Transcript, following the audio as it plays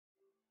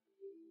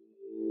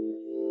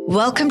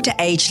Welcome to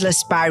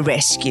Ageless by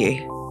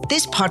Rescue.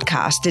 This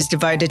podcast is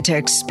devoted to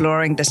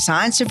exploring the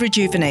science of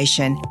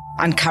rejuvenation,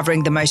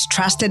 uncovering the most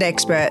trusted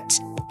experts,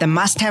 the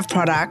must-have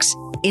products,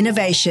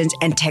 innovations,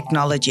 and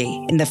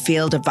technology in the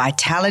field of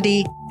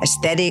vitality,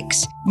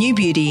 aesthetics, new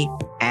beauty,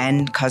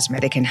 and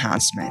cosmetic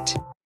enhancement.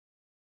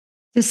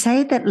 To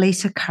say that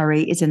Lisa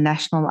Curry is a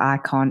national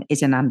icon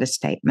is an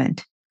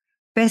understatement.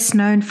 Best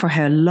known for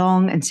her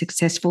long and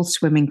successful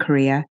swimming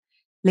career,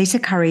 Lisa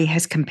Curry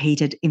has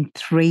competed in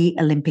 3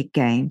 Olympic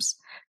Games,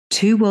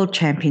 2 World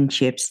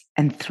Championships,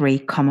 and 3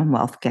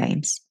 Commonwealth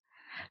Games.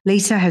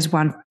 Lisa has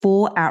won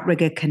 4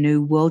 outrigger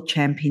canoe World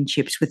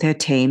Championships with her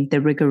team, the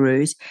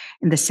Riggeroos,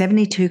 in the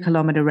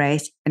 72-kilometre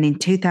race, and in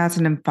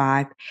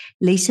 2005,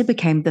 Lisa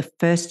became the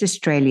first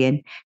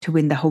Australian to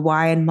win the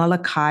Hawaiian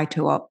Molokai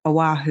to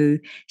Oahu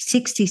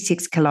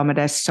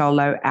 66-kilometre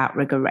solo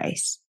outrigger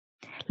race.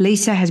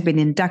 Lisa has been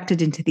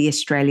inducted into the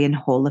Australian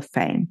Hall of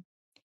Fame.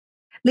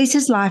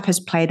 Lisa's life has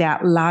played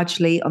out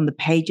largely on the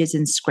pages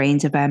and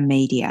screens of our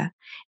media,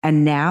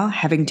 and now,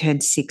 having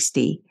turned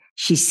 60,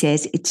 she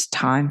says it's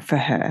time for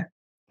her.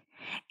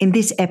 In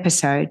this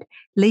episode,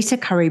 Lisa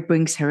Curry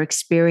brings her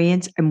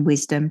experience and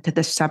wisdom to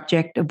the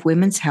subject of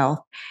women's health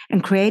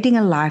and creating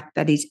a life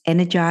that is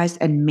energized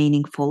and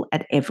meaningful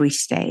at every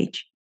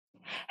stage.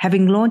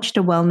 Having launched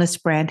a wellness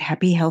brand,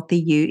 Happy Healthy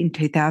You, in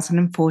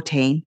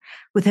 2014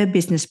 with her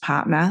business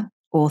partner,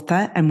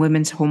 author and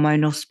women's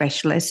hormonal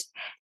specialist,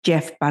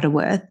 Jeff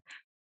Butterworth,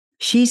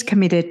 she's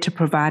committed to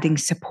providing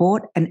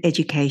support and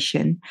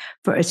education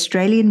for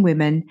Australian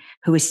women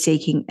who are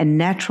seeking a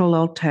natural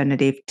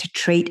alternative to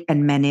treat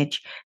and manage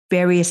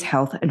various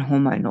health and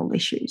hormonal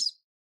issues.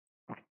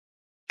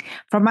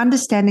 From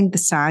understanding the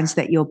signs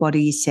that your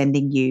body is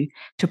sending you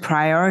to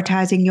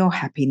prioritizing your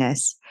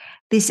happiness,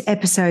 this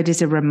episode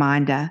is a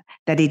reminder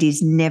that it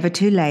is never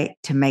too late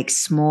to make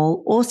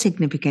small or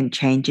significant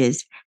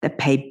changes that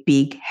pay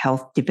big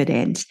health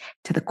dividends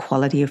to the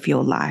quality of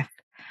your life.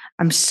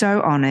 I'm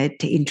so honored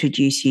to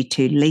introduce you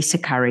to Lisa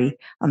Curry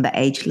on the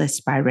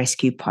Ageless by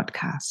Rescue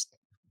podcast.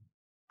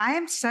 I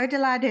am so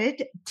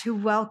delighted to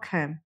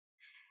welcome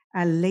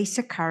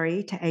Lisa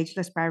Curry to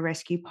Ageless by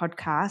Rescue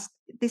podcast.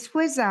 This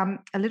was a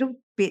little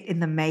bit in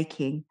the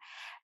making,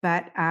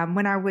 but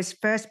when I was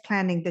first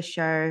planning the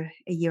show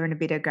a year and a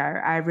bit ago,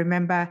 I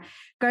remember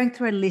going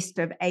through a list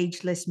of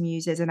ageless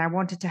muses, and I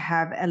wanted to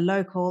have a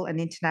local and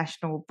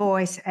international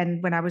voice.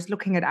 And when I was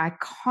looking at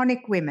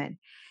iconic women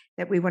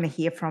that we want to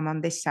hear from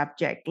on this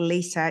subject,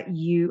 Lisa,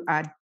 you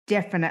are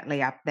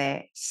definitely up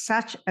there.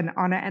 Such an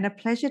honor and a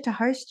pleasure to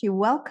host you.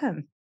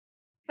 Welcome.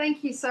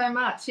 Thank you so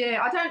much.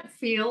 Yeah, I don't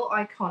feel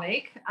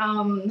iconic.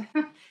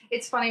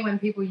 It's funny when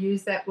people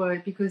use that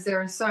word because there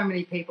are so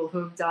many people who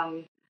have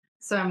done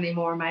so many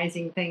more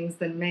amazing things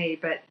than me.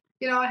 But,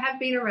 I have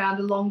been around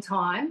a long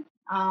time.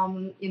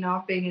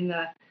 I've been in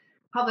the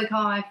public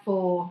eye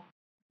for,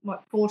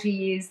 40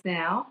 years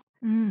now.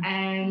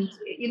 And,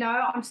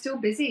 I'm still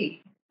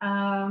busy.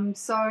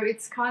 So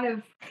it's kind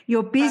of...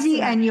 You're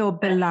busy and you're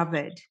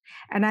beloved.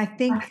 And I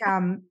think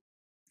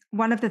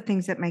one of the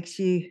things that makes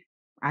you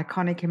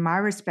iconic in my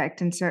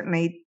respect, and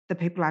certainly the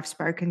people I've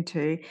spoken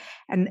to,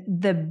 and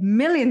the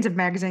millions of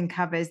magazine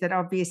covers that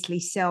obviously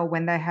sell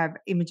when they have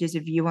images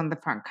of you on the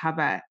front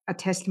cover, a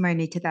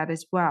testimony to that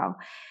as well,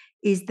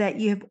 is that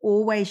you have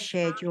always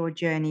shared your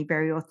journey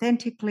very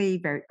authentically,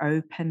 very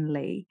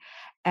openly.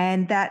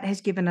 And that has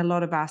given a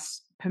lot of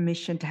us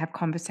permission to have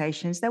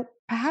conversations that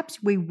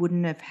perhaps we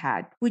wouldn't have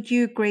had. Would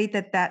you agree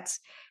that that's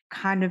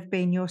kind of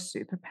been your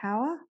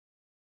superpower?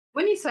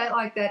 When you say it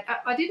like that,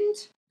 I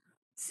didn't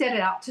set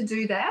out to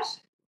do that.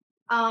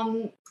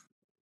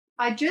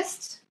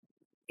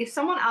 If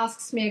someone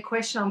asks me a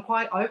question, I'm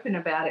quite open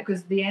about it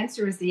because the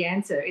answer is the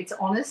answer. It's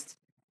honest.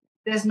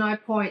 There's no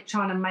point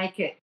trying to make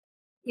it,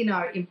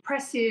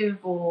 impressive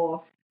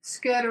or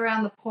skirt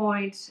around the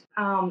point.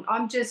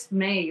 I'm just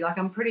me. Like,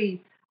 I'm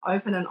pretty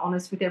open and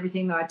honest with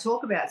everything that I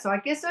talk about. So I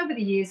guess over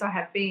the years I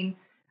have been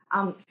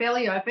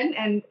fairly open,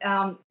 and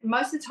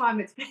most of the time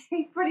it's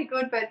been pretty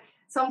good, but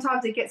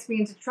sometimes it gets me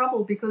into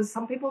trouble because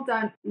some people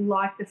don't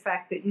like the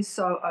fact that you're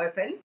so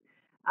open.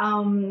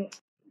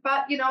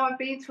 But, I've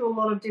been through a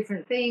lot of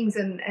different things,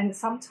 and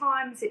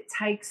sometimes it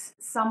takes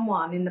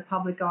someone in the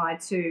public eye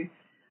to,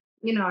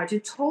 to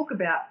talk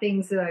about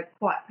things that are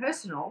quite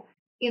personal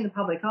in the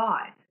public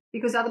eye,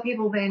 because other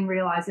people then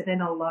realise that they're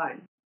not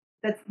alone,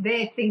 that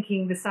they're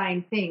thinking the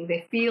same thing,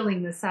 they're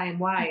feeling the same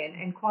way.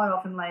 And quite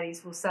often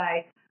ladies will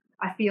say,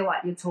 I feel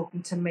like you're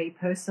talking to me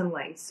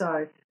personally.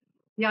 So,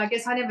 I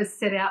guess I never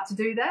set out to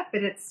do that,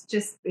 but it's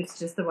just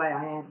the way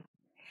I am.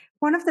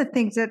 One of the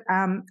things that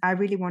I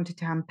really wanted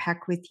to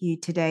unpack with you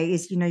today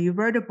is, you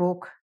wrote a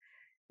book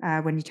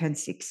when you turned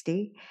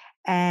 60.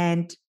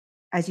 And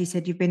as you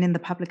said, you've been in the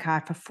public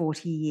eye for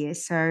 40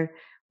 years. So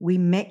we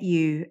met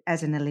you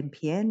as an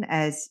Olympian,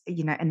 as,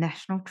 a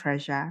national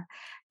treasure,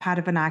 part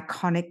of an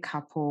iconic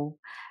couple.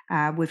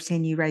 We've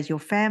seen you raise your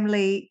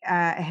family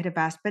ahead of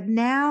us. But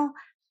now,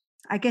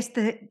 I guess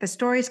the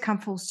story has come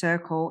full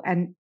circle,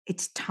 and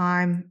it's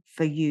time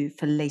for you,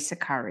 for Lisa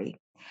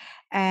Curry.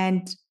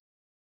 And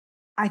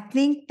I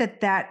think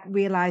that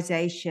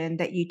realization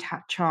that you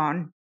touch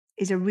on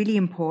is a really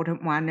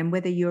important one. And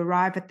whether you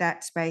arrive at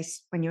that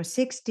space when you're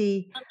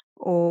 60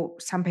 or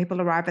some people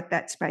arrive at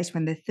that space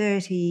when they're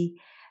 30,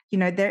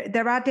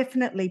 there are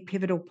definitely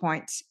pivotal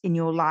points in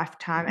your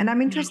lifetime. And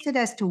I'm interested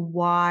as to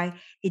why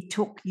it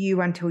took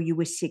you until you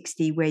were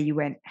 60 where you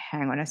went,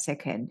 hang on a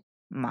second,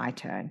 my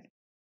turn.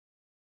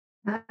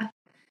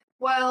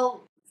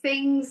 Well,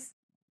 things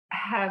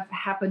have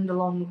happened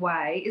along the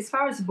way. As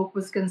far as the book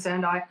was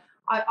concerned, I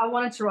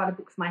wanted to write a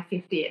book for my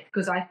 50th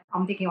because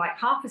I'm thinking like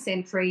half a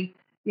century,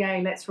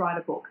 yay, let's write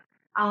a book.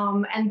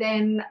 And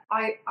then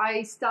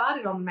I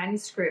started on the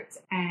manuscript,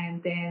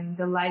 and then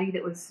the lady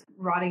that was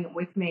writing it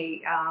with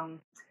me,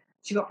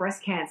 she got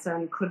breast cancer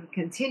and couldn't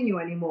continue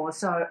anymore.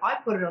 So I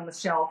put it on the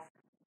shelf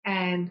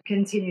and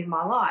continued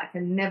my life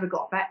and never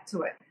got back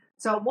to it.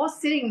 So it was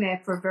sitting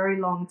there for a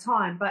very long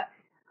time. But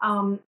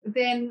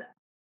then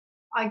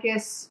I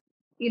guess,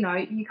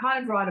 you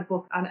kind of write a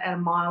book at a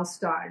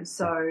milestone.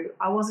 So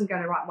I wasn't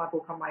going to write my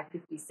book on my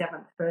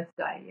 57th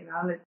birthday,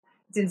 It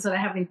didn't sort of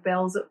have any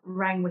bells that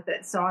rang with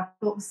it. So I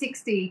thought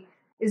 60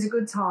 is a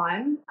good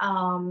time.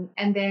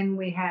 And then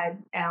we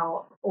had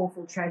our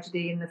awful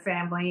tragedy in the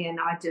family, and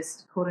I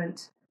just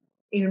couldn't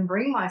even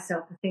bring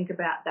myself to think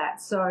about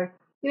that. So,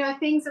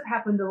 things have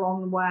happened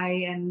along the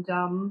way. And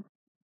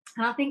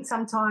I think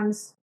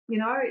sometimes,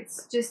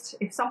 it's just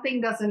if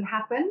something doesn't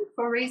happen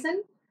for a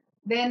reason,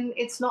 then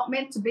it's not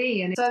meant to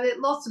be. And so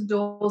lots of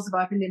doors have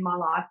opened in my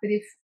life, but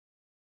if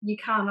you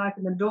can't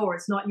open the door,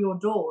 it's not your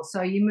door,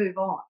 so you move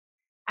on.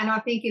 And I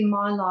think in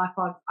my life,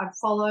 I've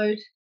followed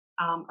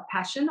a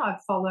passion,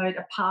 I've followed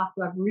a path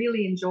that I've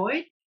really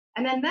enjoyed,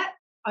 and then that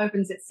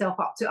opens itself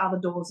up to other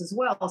doors as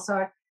well.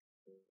 So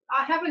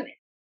I haven't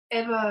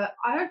ever,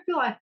 I don't feel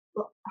like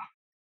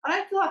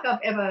I've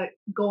ever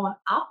gone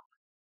up.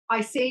 I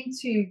seem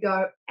to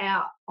go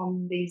out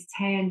on these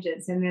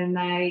tangents, and then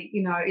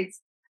it's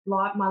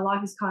like my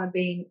life is kind of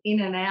being in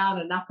and out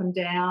and up and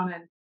down,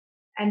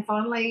 and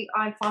finally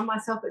I find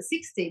myself at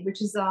 60,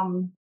 which is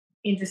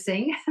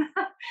interesting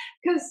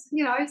because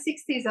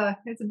 60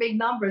 it's a big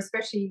number,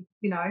 especially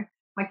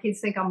my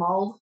kids think I'm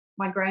old,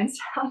 my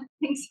grandson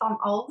thinks I'm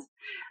old.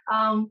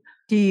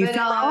 Do you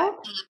feel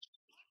old?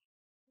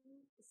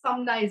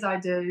 Some days I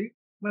do,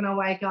 when I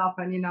wake up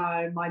and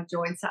my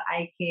joints are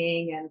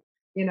aching, and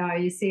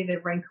you see the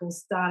wrinkles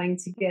starting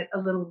to get a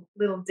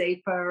little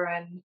deeper,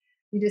 and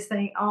you just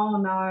think, oh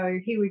no,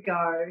 here we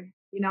go.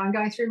 I'm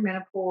going through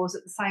menopause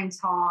at the same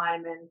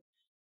time, and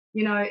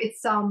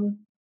it's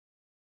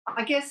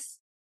I guess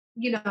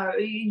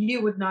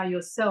you would know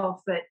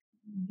yourself that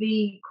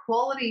the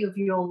quality of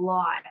your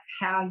life,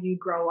 how you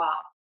grow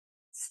up,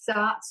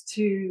 starts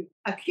to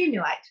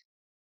accumulate.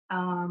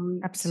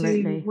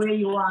 Absolutely. To where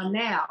you are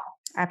now.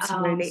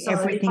 Absolutely. So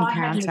everything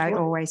counts. I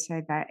always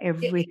say that.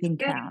 Everything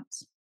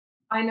counts.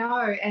 I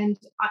know. And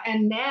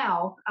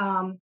now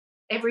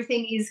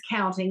everything is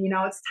counting.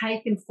 It's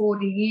taken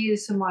 40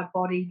 years for my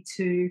body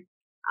to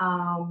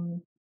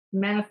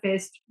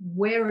manifest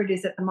where it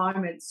is at the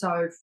moment.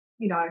 So,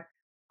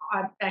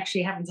 I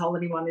actually haven't told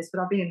anyone this,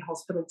 but I've been in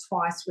hospital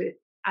twice with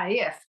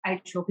AF,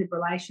 atrial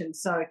fibrillation.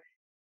 So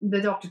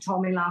the doctor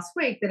told me last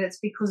week that it's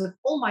because of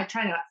all my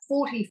training, like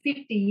 40,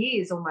 50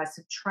 years almost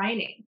of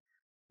training,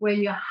 where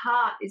your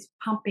heart is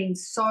pumping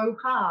so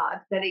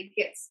hard that it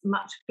gets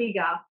much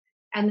bigger,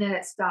 and then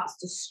it starts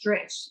to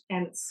stretch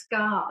and it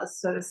scars.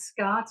 So the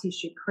scar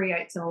tissue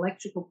creates an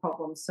electrical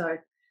problem. So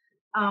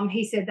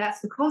he said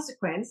that's the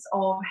consequence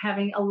of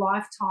having a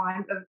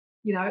lifetime of,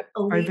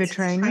 elite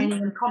training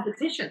and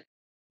competition.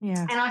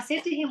 Yeah. And I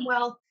said to him,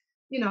 well,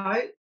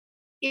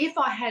 if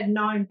I had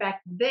known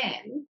back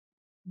then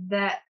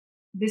that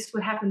this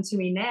would happen to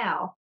me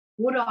now,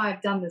 would I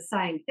have done the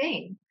same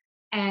thing?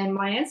 And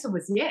my answer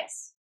was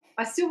yes.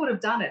 I still would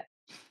have done it.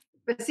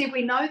 But see,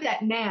 we know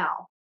that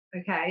now,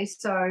 okay?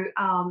 So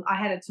I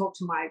had to talk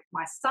to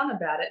my son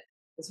about it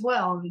as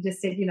well, and he just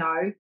said,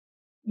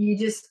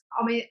 you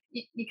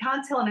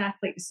can't tell an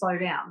athlete to slow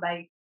down.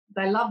 They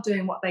love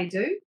doing what they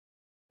do.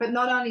 But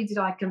not only did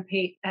I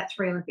compete at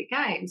 3 Olympic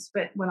Games,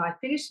 but when I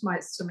finished my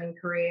swimming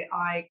career,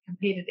 I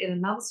competed in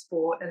another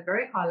sport at a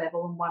very high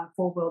level and won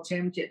 4 world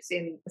championships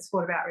in the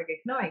sport of outrigger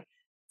canoeing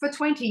for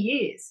 20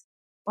 years.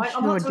 Right?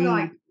 I'm not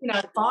talking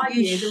 5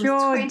 years. It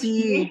was 20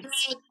 years.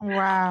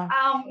 Wow.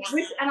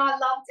 And I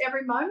loved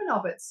every moment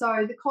of it.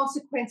 So the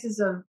consequences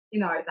of,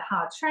 the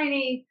hard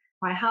training,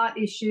 my heart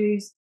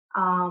issues,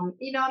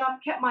 and I've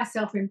kept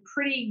myself in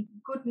pretty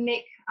good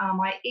nick.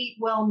 I eat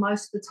well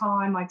most of the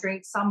time. I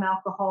drink some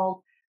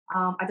alcohol.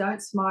 I don't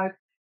smoke,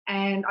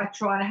 and I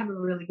try to have a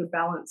really good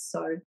balance.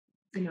 So,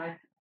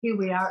 here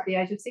we are at the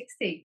age of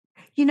 60.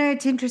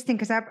 It's interesting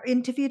because I've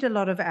interviewed a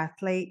lot of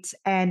athletes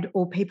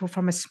or people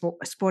from a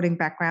sporting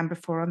background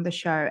before on the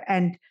show.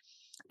 And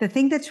the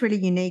thing that's really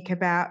unique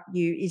about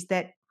you is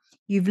that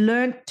you've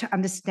learned to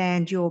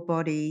understand your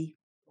body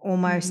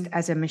almost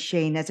as a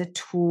machine, as a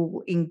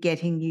tool in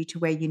getting you to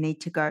where you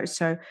need to go.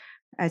 So,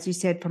 as you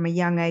said, from a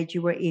young age,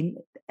 you were in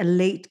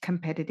elite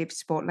competitive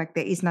sport. Like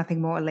there is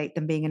nothing more elite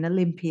than being an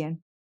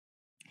Olympian.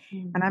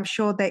 And I'm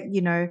sure that,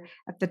 you know,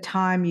 at the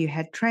time you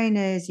had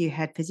trainers, you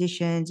had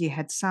physicians, you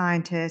had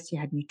scientists, you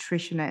had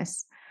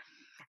nutritionists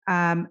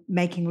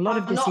making a lot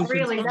of decisions.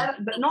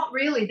 Not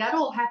really. That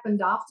all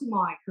happened after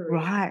my career.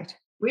 Right.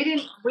 We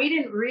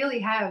didn't really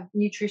have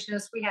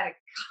nutritionists. We had a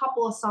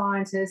couple of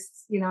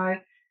scientists, you know,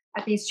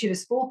 at the Institute of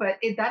Sport, but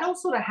that all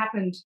sort of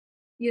happened,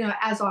 you know,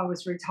 as I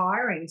was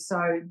retiring.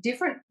 So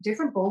different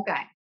ball game.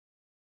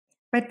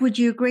 But would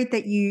you agree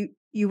that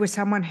you were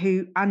someone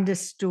who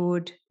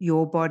understood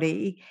your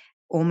body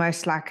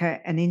almost like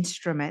an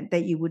instrument,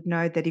 that you would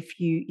know that if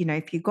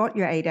you got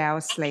your 8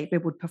 hours sleep,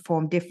 it would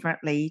perform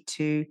differently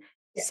to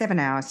 7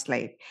 hours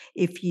sleep.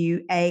 If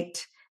you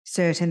ate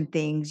certain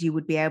things, you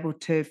would be able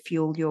to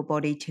fuel your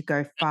body to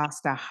go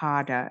faster,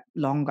 harder,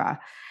 longer.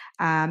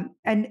 And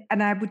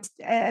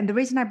the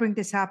reason I bring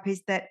this up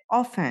is that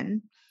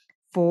often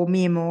for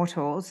mere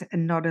mortals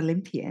and not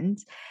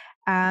Olympians,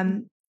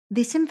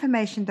 this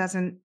information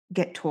doesn't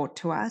get taught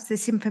to us.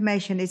 This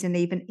information isn't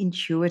even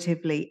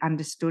intuitively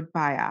understood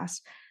by us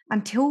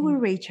until we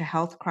reach a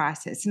health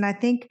crisis. And I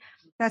think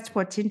that's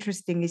what's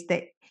interesting, is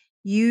that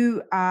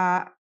you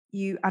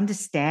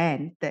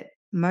understand that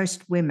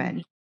most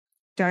women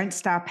don't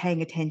start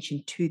paying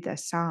attention to the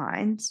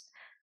signs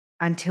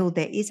until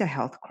there is a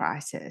health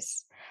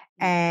crisis.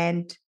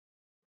 And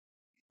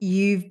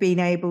you've been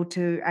able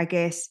to, I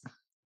guess,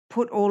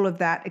 put all of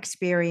that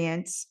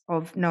experience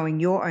of knowing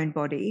your own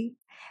body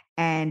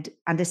and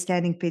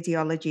understanding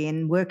physiology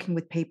and working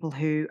with people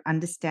who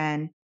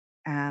understand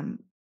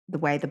the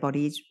way the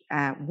body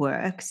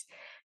works,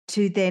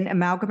 to then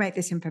amalgamate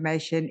this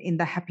information in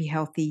the Happy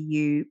Healthy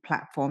You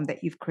platform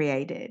that you've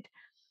created.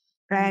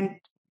 And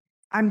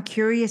I'm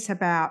curious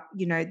about,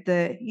 you know,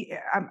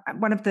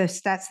 one of the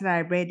stats that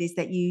I read is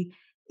that you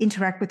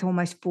interact with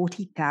almost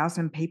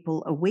 40,000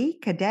 people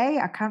a day.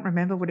 I can't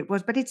remember what it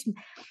was, but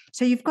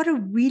so you've got a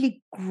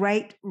really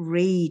great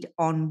read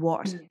on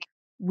what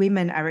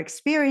women are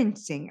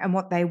experiencing and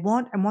what they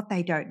want and what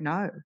they don't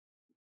know.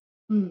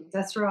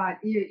 That's right.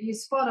 You're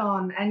spot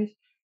on. And,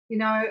 you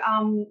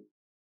know,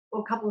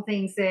 a couple of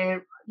things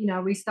there. You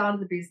know, we started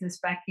the business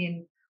back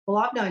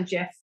I've known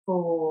Jeff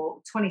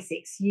for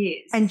 26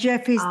 years. And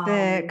Jeff is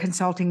the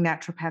consulting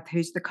naturopath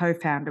who's the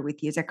co-founder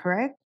with you. Is that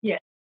correct? Yeah,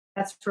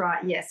 that's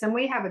right. Yes. And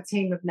we have a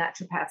team of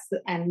naturopaths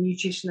and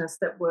nutritionists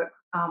that work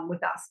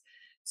with us.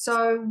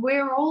 So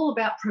we're all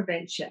about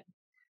prevention.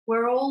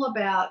 We're all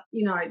about,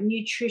 you know,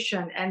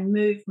 nutrition and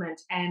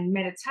movement and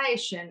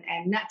meditation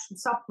and natural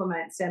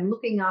supplements and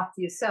looking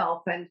after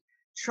yourself and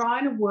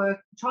trying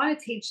to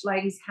teach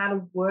ladies how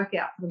to work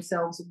out for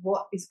themselves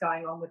what is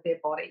going on with their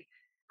body.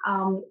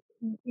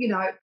 You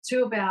know,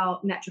 two of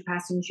our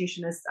naturopaths and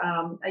nutritionists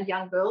are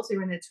young girls.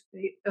 They're in their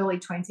early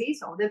 20s,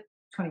 or they're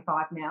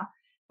 25 now.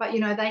 But,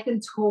 you know, they can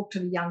talk to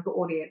the younger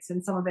audience,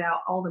 and some of our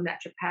older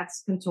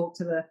naturopaths can talk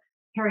to the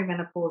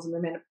perimenopause and the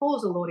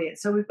menopausal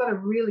audience. So we've got a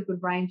really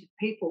good range of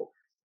people.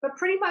 But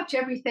pretty much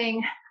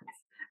everything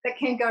that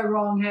can go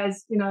wrong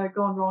has, you know,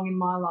 gone wrong in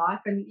my life.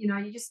 And, you know,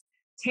 you just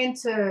tend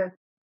to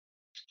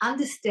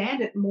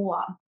understand it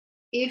more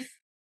if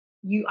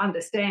you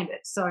understand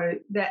it. So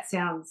that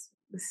sounds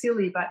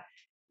silly, but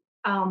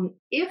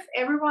if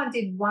everyone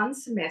did one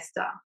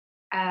semester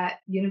at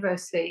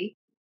university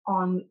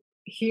on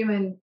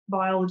human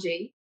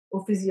biology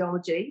or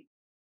physiology,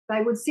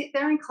 they would sit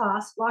there in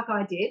class like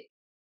I did,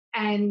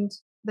 and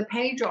the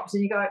penny drops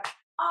and you go,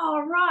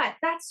 oh, right,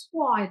 that's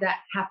why that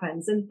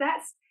happens. And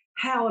that's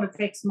how it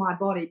affects my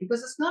body,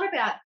 because it's not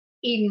about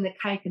eating the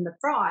cake and the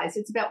fries.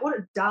 It's about what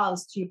it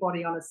does to your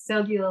body on a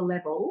cellular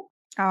level.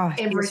 Oh,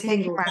 you're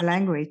speaking my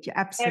language.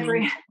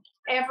 Absolutely.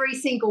 Every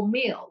single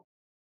meal,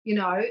 you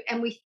know,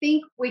 and we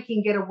think we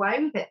can get away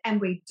with it, and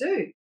we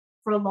do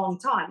for a long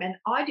time. And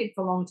I did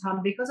for a long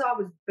time because I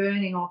was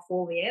burning off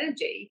all the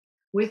energy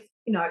with,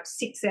 you know,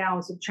 6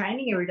 hours of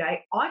training every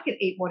day. I could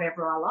eat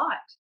whatever I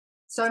liked.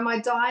 So my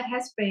diet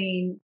has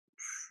been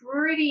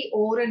pretty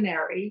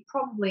ordinary,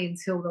 probably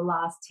until the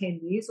last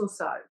 10 years or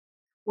so,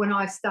 when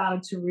I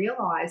started to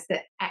realize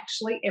that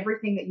actually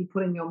everything that you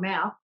put in your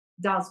mouth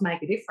does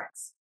make a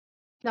difference.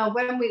 Now,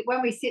 when we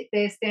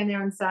stand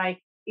there and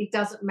say, it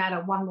doesn't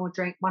matter, one more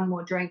drink, one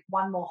more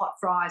hot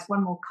fries,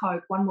 one more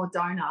Coke, one more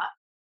donut,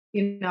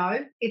 you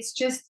know, it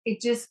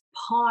just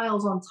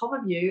piles on top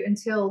of you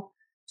until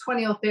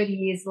 20 or 30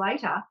 years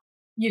later,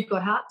 you've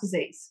got heart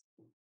disease.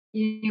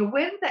 You know,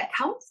 where did that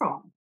come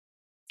from?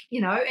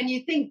 You know, and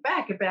you think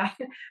back about,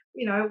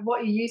 you know,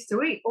 what you used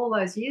to eat all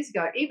those years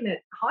ago, even at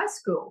high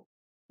school,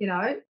 you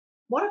know,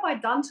 what have I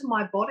done to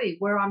my body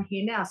where I'm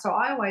here now? So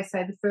I always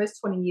say the first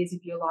 20 years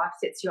of your life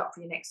sets you up for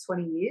your next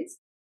 20 years.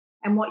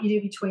 And what you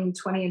do between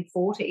 20 and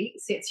 40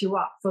 sets you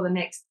up for the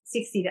next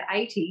 60 to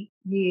 80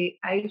 year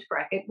age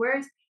bracket,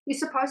 whereas you're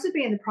supposed to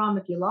be in the prime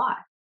of your life.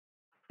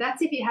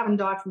 That's if you haven't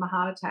died from a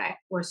heart attack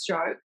or a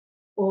stroke,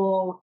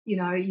 or, you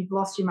know, you've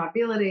lost your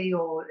mobility,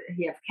 or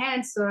you have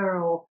cancer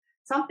or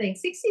something.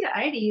 60 to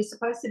 80, you're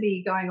supposed to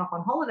be going off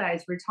on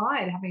holidays,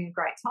 retired, having a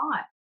great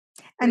time.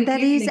 And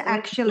that if you is neglect your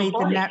actually the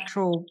body.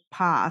 natural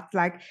path.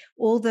 Like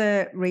all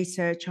the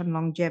research on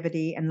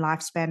longevity and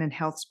lifespan and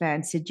health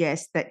span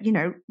suggests that,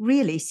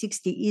 really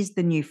 60 is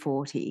the new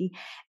 40.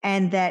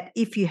 And that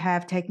if you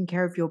have taken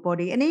care of your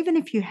body, and even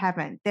if you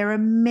haven't, there are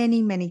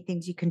many, many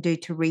things you can do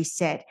to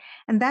reset.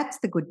 And that's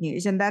the good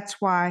news. And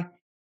that's why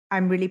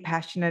I'm really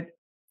passionate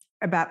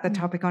about the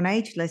topic on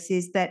Ageless,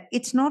 is that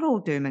it's not all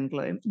doom and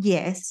gloom.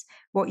 Yes,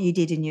 what you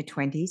did in your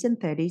 20s and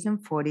 30s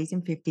and 40s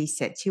and 50s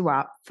sets you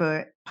up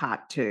for part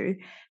 2,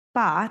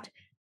 but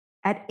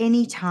at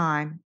any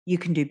time you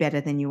can do better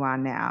than you are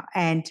now.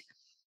 And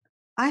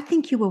I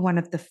think you were one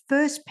of the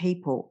first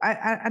people,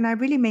 and I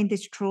really mean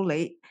this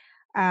truly.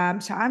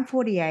 So I'm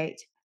 48,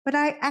 but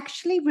I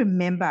actually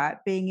remember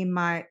being in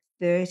my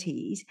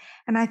 30s,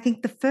 and I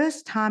think the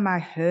first time I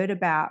heard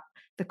about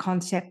the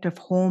concept of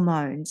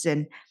hormones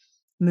and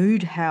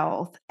mood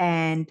health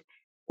and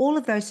all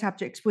of those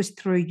subjects was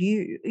through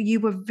you.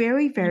 You were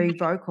very, very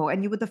vocal,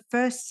 and you were the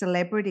first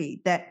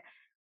celebrity that,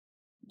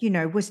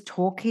 was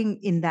talking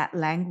in that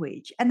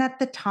language. And at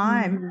the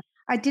time,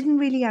 I didn't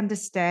really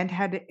understand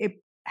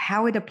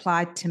how it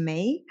applied to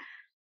me.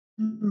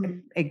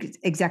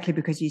 Exactly,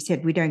 because you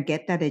said we don't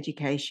get that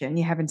education.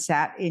 You haven't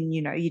sat in,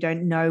 you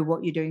don't know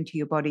what you're doing to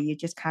your body. You're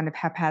just kind of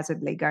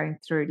haphazardly going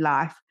through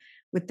life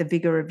with the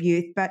vigor of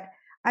youth. But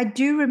I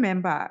do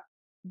remember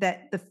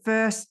that the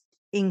first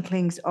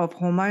inklings of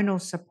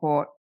hormonal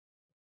support,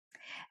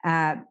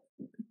 uh,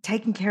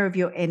 taking care of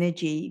your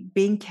energy,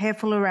 being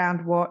careful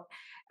around what,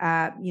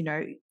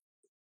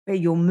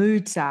 your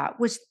moods are,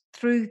 was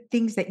through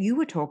things that you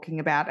were talking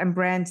about and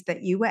brands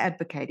that you were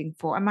advocating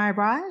for. Am I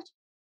right?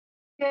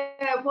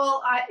 Yeah,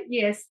 well,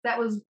 yes, that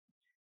was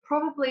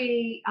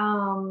probably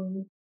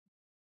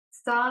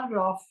started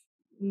off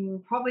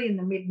probably in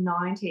the mid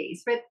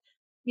 90s, but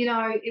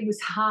it was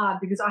hard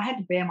because I had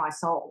to bare my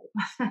soul.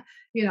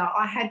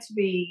 I had to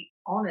be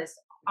honest.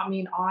 I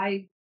mean,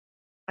 I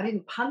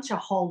didn't punch a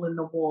hole in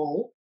the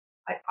wall.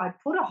 I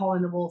put a hole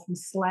in the wall from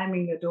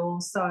slamming the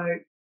door so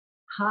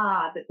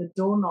hard that the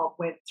doorknob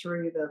went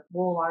through the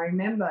wall. I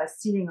remember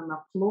sitting on the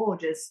floor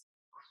just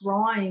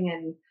crying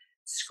and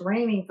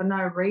screaming for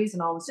no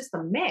reason. I was just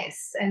a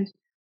mess. And,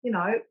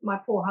 my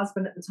poor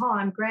husband at the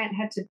time, Grant,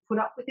 had to put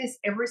up with this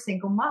every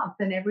single month.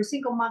 And every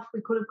single month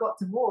we could have got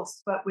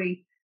divorced, but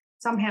we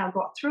somehow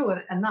got through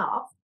it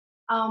enough.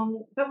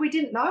 But we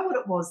didn't know what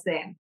it was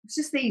then. It's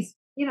just these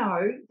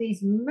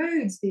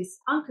moods, this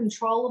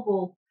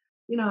uncontrollable,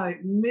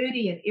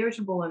 moody and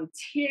irritable and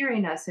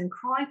teariness and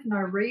crying for no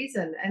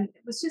reason. And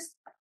it was just,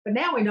 but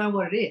now we know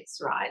what it is,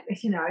 right?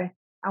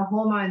 Our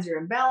hormones are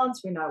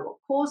imbalanced. We know what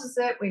causes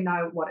it. We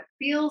know what it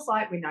feels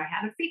like. We know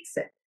how to fix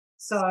it.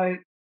 So,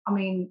 I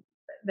mean,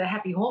 the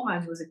happy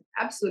hormones was an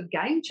absolute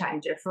game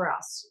changer for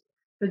us.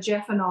 For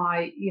Jeff and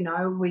I,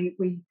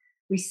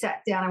 we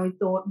sat down and we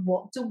thought,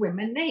 what do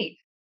women need?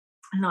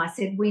 And I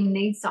said, we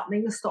need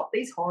something to stop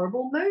these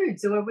horrible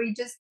moods, or we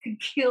just could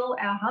kill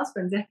our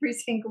husbands every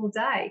single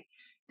day.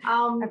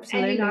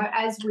 Absolutely. And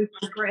as we've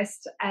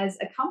progressed as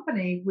a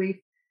company, we've,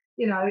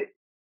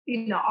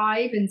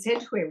 I even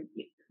said to him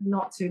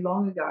not too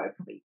long ago,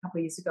 probably a couple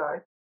of years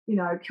ago,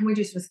 can we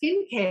do some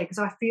skincare? Because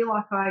I feel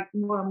like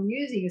what I'm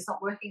using is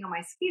not working on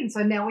my skin.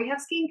 So now we have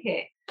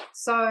skincare.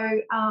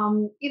 So,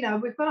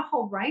 we've got a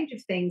whole range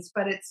of things,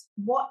 but it's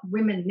what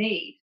women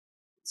need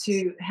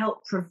to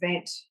help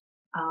prevent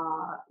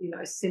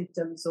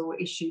symptoms or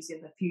issues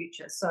in the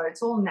future. So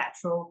it's all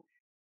natural.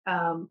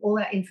 All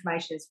our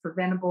information is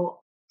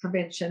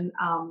prevention.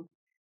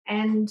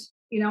 And,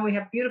 we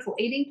have beautiful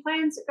eating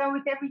plans that go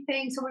with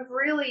everything. So we've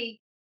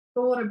really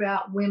thought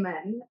about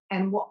women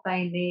and what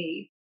they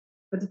need.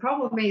 But the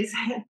problem is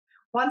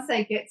once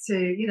they get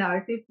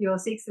to, 50 or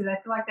 60, they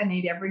feel like they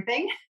need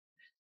everything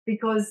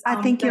because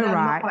I think you're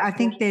right. I sure.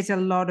 think there's a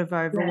lot of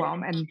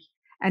overwhelm,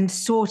 and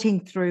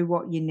sorting through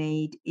what you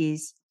need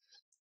is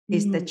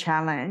the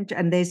challenge.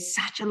 And there's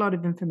such a lot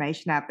of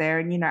information out there.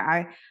 And,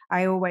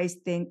 I always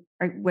think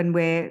when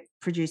we're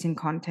producing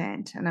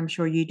content, and I'm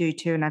sure you do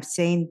too, and I've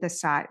seen the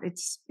site,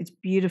 it's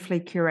beautifully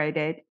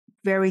curated,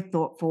 very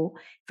thoughtful,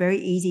 very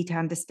easy to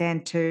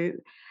understand too.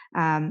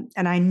 And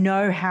I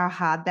know how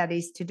hard that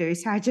is to do.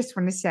 So I just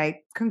want to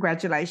say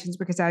congratulations,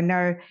 because I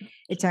know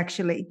it's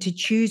actually to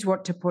choose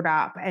what to put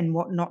up and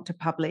what not to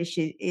publish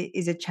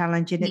is a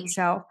challenge in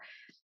itself.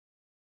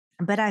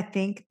 But I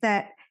think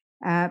that,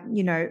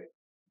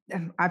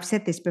 I've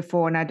said this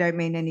before, and I don't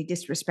mean any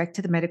disrespect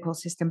to the medical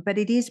system, but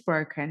it is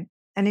broken.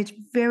 And it's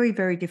very,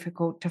 very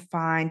difficult to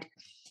find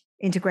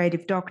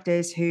integrative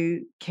doctors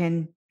who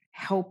can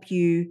help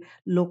you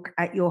look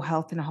at your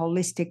health in a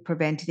holistic,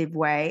 preventative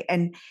way.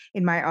 And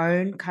in my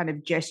own kind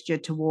of gesture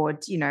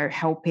towards,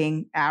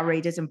 helping our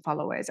readers and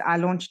followers, I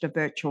launched a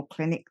virtual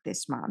clinic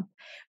this month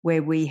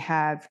where we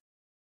have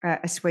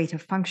a suite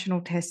of functional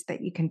tests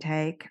that you can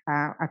take.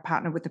 I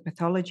partner with a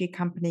pathology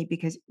company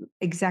because,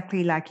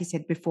 exactly like you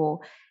said before,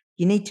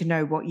 you need to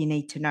know what you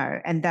need to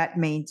know. And that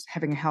means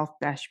having a health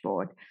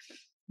dashboard.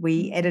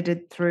 We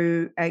edited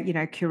through,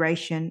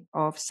 curation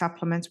of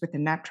supplements with a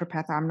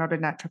naturopath. I'm not a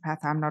naturopath.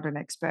 I'm not an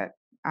expert.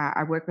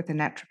 I work with a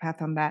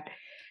naturopath on that.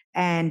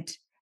 And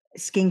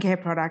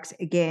skincare products,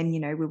 again,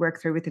 we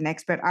work through with an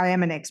expert. I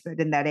am an expert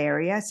in that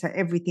area. So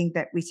everything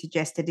that we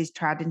suggested is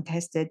tried and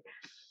tested.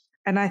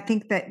 And I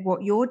think that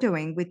what you're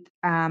doing with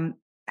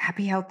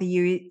Happy Healthy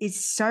You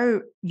is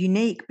so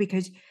unique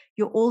because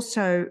you're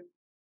also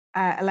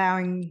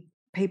allowing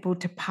people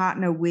to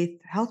partner with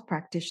health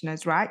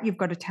practitioners, right? You've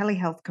got a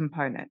telehealth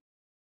component.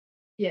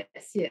 Yes.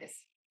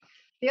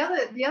 The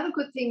other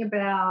good thing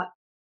about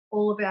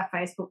all of our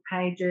Facebook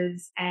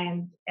pages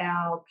and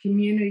our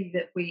community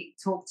that we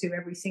talk to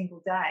every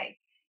single day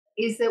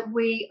is that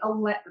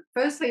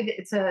firstly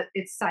that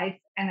it's safe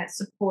and it's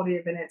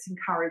supportive and it's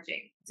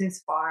encouraging, it's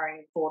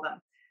inspiring for them,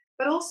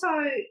 but also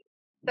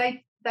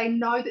they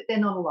know that they're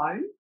not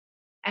alone.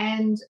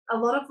 And a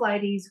lot of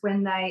ladies,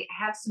 when they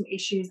have some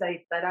issues,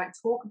 they don't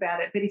talk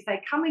about it, but if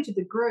they come into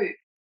the group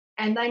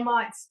and they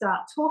might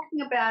start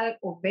talking about it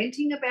or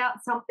venting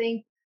about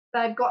something,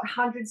 they've got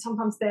hundreds,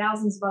 sometimes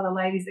thousands of other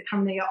ladies that come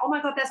and they go, oh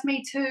my God, that's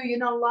me too, you're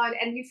not alone.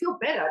 And you feel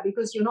better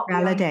because you're not the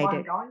only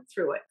one going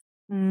through it.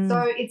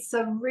 So it's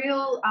a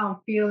real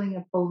feeling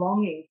of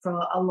belonging for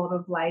a lot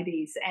of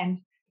ladies. And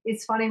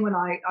it's funny when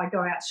I go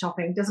out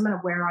shopping, doesn't matter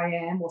where I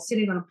am or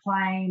sitting on a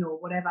plane or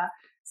whatever,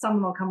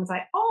 someone will come and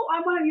say, oh,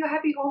 I'm one of your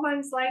Happy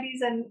Hormones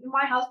ladies, and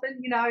my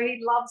husband, he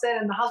loves it.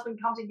 And the husband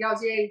comes and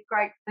goes, yeah,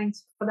 great,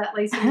 thanks for that,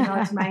 Lisa,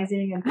 it's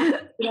amazing. And,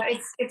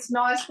 it's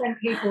nice when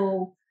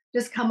people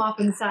just come up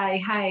and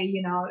say, hey,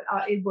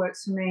 it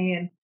works for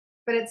me.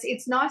 But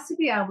it's nice to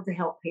be able to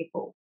help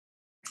people.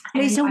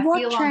 Lisa,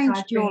 what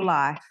changed your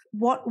life?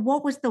 What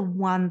was the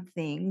one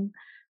thing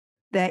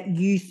that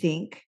you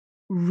think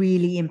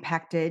really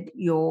impacted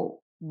your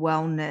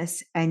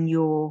wellness and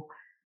your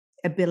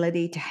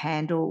ability to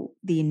handle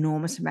the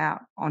enormous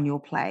amount on your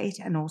plate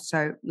and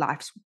also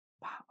life's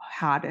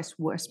hardest,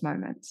 worst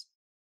moments?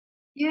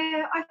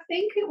 Yeah, I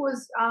think it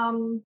was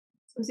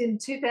in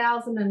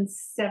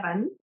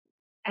 2007,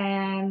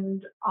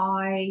 and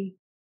I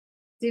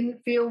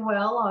didn't feel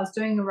well. I was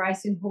doing a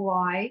race in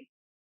Hawaii.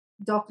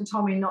 Doctor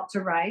told me not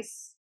to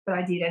race, but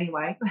I did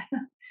anyway.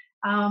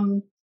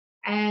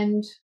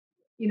 And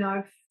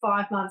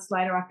 5 months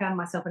later, I found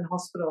myself in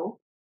hospital.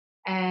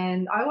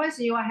 And I always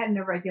knew I had an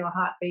irregular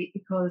heartbeat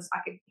because I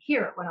could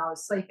hear it when I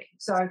was sleeping.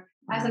 So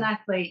as an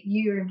athlete,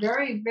 you're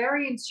very,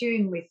 very in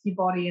tune with your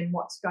body and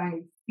what's going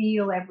to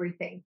feel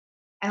everything.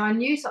 And I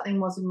knew something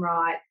wasn't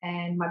right.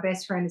 And my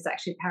best friend is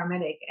actually a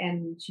paramedic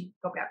and she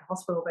got me out of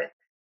hospital. But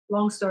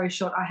long story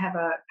short, I have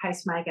a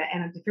pacemaker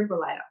and a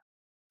defibrillator.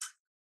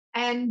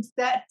 And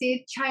that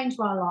did change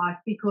my life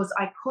because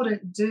I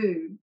couldn't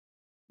do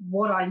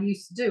what I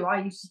used to do.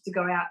 I used to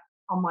go out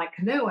on my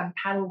canoe and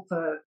paddle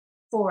for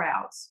 4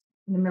 hours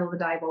in the middle of the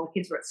day while the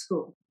kids were at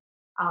school,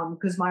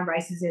 because my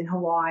races in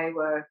Hawaii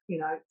were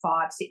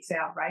 5-6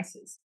 hour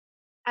races,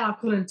 and I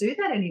couldn't do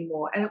that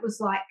anymore. And it was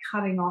like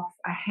cutting off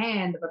a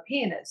hand of a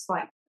pianist.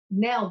 Like,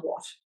 now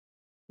what?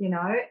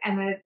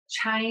 And it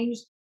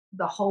changed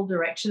the whole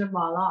direction of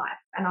my life.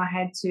 And I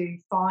had to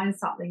find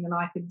something that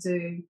I could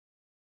do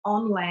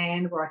on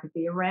land where I could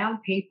be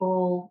around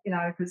people,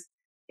 because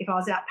if I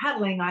was out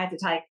paddling, I had to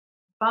take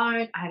a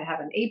phone, I had to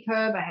have an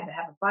EPIRB, I had to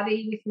have a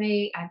buddy with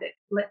me, I had to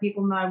let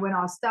people know when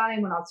I was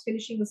starting, when I was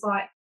finishing. It's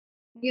like,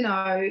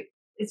 it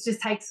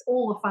just takes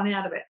all the fun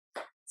out of it.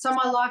 So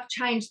my life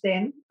changed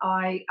then.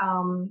 I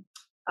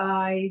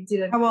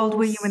did a How old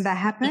were you when that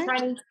happened?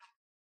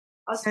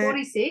 I was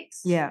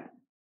 46. Yeah.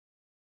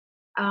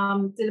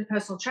 Did a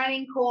personal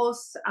training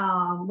course,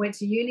 went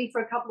to uni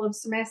for a couple of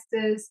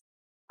semesters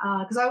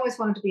because I always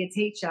wanted to be a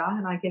teacher,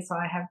 and I guess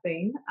I have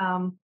been.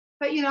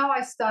 But,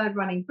 I started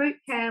running boot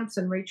camps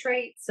and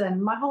retreats,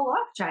 and my whole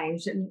life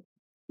changed. And,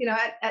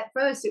 at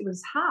first it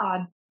was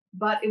hard,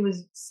 but it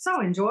was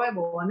so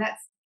enjoyable. And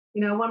that's,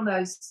 one of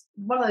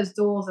those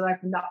doors that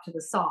opened up to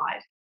the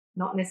side,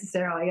 not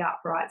necessarily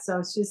up, right? So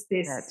it's just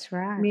this That's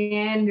right.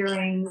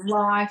 meandering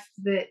life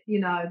that,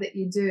 that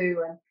you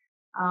do.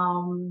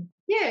 And,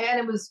 and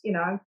it was,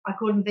 I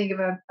couldn't think of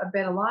a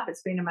better life.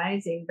 It's been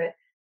amazing. But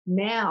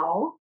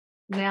now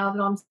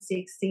that I'm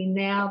 60,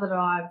 now that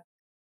I've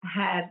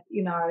had,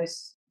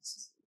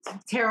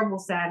 terrible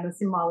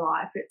sadness in my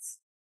life, I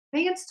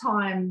think it's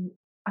time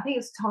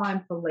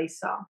for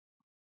Lisa.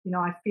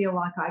 I feel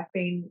like I've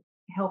been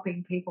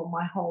helping people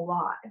my whole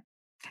life.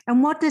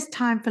 And what does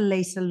time for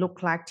Lisa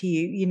look like to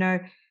you?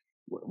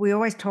 We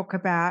always talk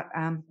about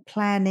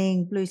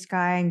planning, blue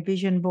skying,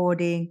 vision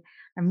boarding.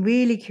 I'm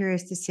really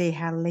curious to see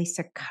how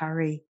Lisa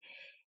Curry,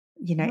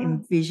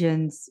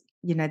 envisions,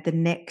 the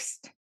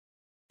next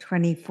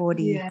 20,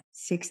 40,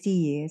 60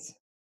 years.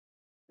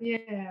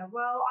 Yeah,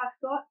 well, I've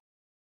got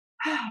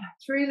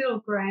 3 little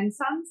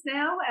grandsons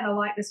now, and I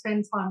like to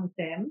spend time with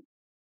them.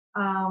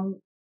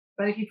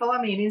 But if you follow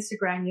me on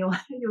Instagram,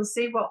 you'll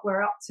see what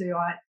we're up to.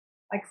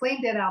 I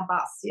cleaned out our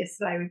bus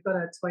yesterday. We've got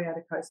a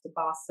Toyota Coaster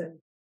bus, and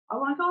I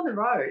want to go on the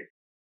road.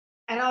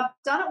 And I've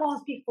done it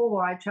once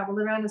before. I travelled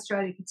around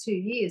Australia for 2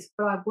 years,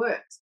 but I've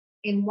worked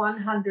in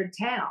 100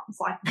 towns.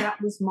 Like,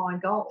 that was my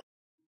goal.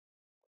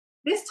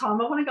 This time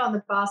I want to go on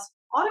the bus.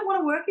 I don't want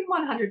to work in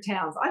 100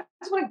 towns. I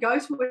just want to go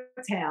to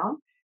a town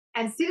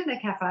and sit in a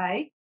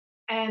cafe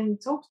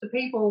and talk to the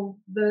people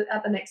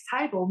at the next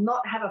table,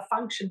 not have a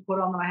function put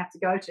on that I have to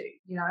go to,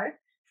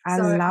 I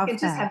So I love can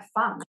just that. have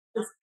fun,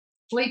 just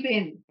sleep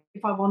in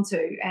if I want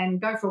to,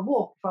 and go for a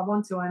walk if I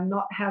want to, and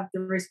not have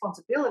the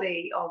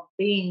responsibility of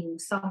being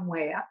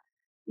somewhere,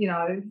 you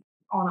know,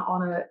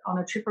 on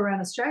a trip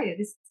around Australia.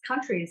 This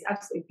country is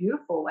absolutely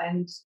beautiful,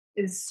 and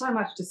there's so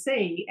much to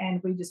see,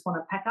 and we just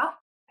want to pack up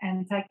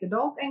and take the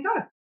dog and go.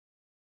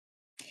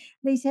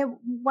 Lisa,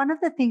 one of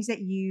the things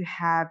that you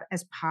have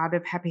as part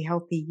of Happy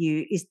Healthy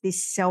You is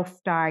this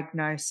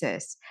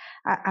self-diagnosis.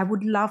 I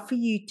would love for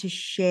you to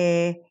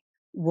share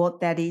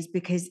what that is,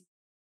 because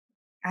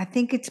I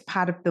think it's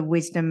part of the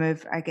wisdom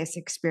of, I guess,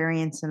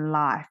 experience in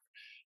life.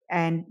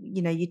 And,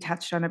 you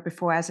touched on it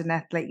before. As an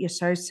athlete, you're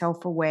so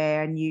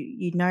self-aware and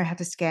you know how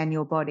to scan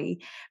your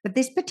body. But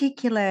this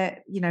particular,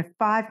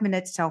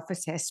 5-minute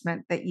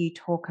self-assessment that you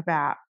talk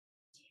about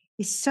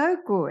is so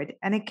good,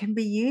 and it can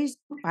be used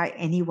by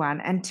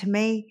anyone. And to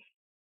me,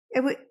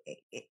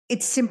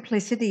 its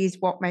simplicity is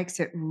what makes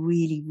it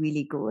really,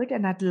 really good.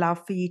 And I'd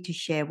love for you to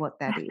share what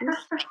that is.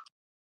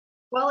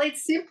 Well,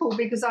 it's simple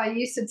because I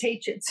used to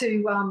teach it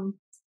to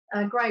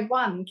grade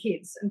 1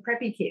 kids and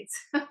preppy kids.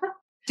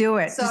 Do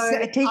it. So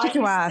Just teach it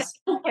to us.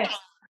 yeah,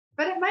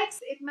 but it makes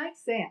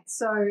sense.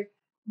 So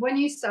when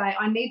you say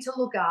I need to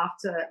look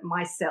after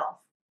myself,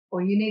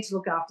 or you need to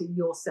look after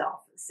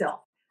yourself,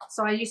 self.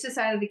 So I used to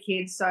say to the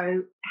kids,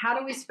 so how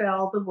do we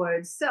spell the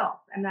word self?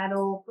 And they'd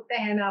all put their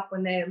hand up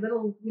when their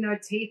little,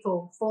 teeth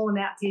or fallen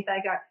out teeth,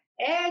 they go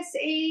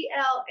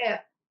SELF.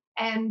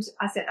 And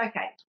I said,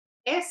 okay,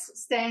 S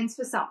stands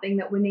for something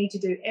that we need to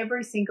do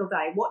every single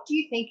day. What do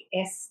you think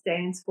S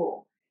stands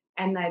for?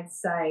 And they'd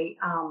say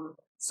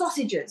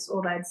sausages,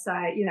 or they'd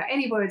say,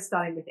 any word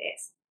starting with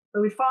S.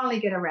 But we'd finally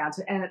get around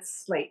to it, and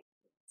it's sleep.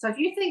 So if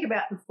you think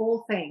about the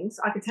 4 things,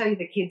 I could tell you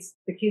the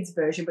kids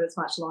version, but it's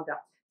much longer.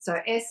 So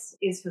S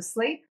is for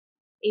sleep,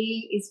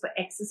 E is for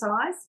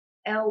exercise,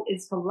 L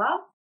is for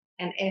love,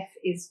 and F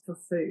is for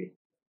food.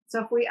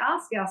 So if we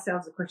ask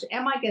ourselves the question,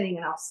 am I getting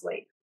enough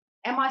sleep?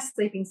 Am I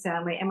sleeping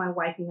soundly? Am I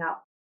waking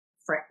up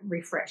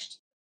refreshed?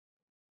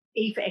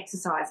 E for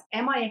exercise.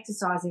 Am I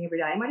exercising every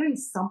day? Am I doing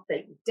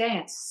something?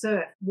 Dance,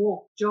 surf,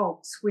 walk,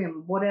 jog,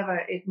 swim, whatever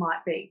it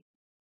might be.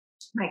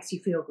 Makes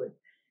you feel good.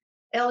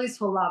 L is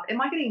for love. Am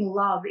I getting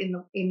love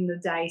in the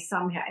day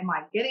somehow? Am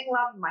I getting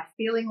love? Am I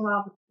feeling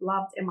loved?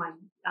 Am I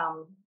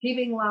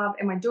giving love?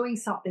 Am I doing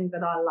something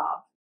that I love?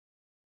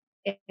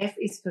 F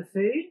is for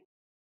food.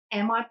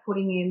 Am I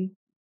putting in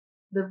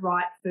the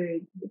right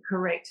food, the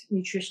correct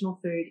nutritional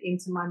food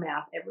into my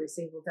mouth every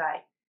single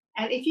day?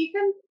 And if you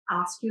can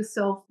ask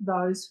yourself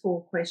those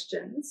 4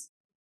 questions,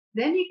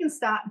 then you can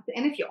start,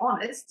 and if you're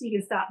honest, you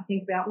can start to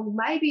think about, well,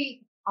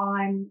 maybe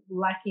I'm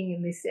lacking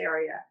in this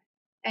area.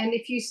 And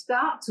if you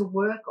start to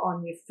work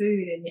on your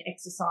food and your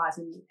exercise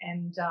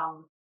and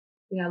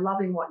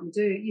loving what you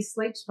do, your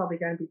sleep's probably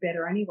going to be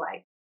better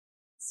anyway.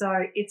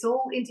 So it's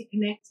all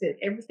interconnected.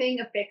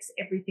 Everything affects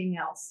everything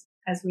else,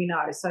 as we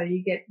know. So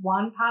you get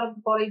one part of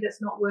the body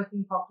that's not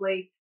working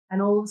properly,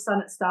 and all of a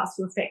sudden it starts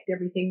to affect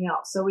everything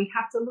else. So we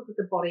have to look at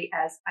the body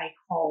as a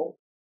whole,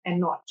 and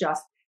not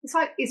just,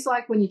 it's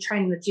like when you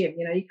train in the gym,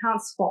 you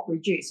can't spot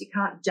reduce. You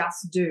can't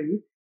just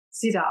do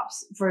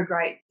sit-ups for a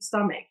great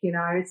stomach.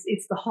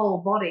 It's the whole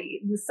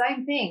body. The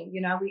same thing,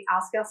 we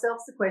ask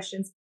ourselves the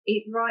questions,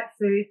 eat the right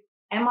food.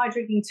 Am I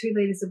drinking 2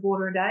 liters of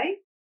water a day?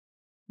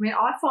 I mean,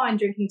 I find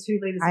drinking 2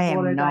 liters of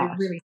water a day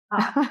really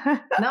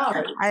hard. No.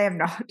 I am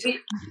not.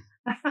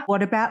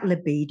 What about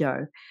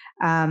libido?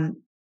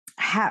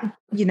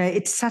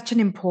 It's such an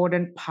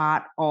important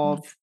part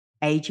of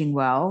aging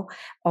well,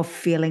 of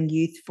feeling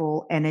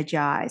youthful,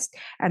 energized.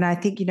 And I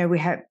think, we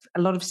have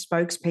a lot of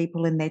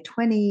spokespeople in their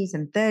 20s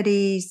and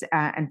 30s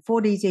and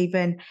 40s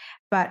even.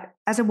 But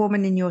as a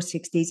woman in your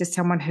 60s, as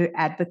someone who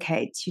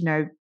advocates,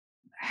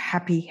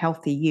 happy,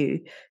 healthy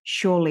you,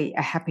 surely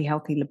a happy,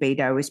 healthy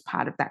libido is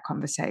part of that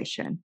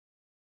conversation.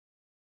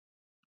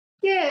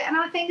 Yeah, and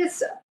I think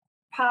it's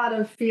part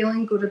of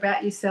feeling good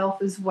about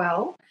yourself as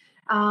well.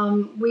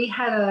 We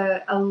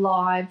had a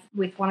live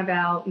with one of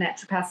our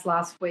naturopaths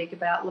last week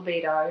about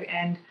libido,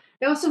 and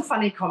there were some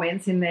funny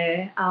comments in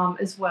there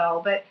as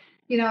well. But,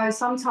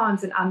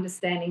 sometimes an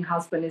understanding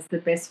husband is the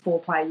best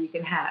foreplay you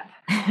can have.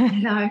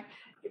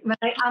 When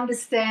they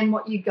understand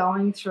what you're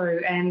going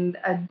through, and,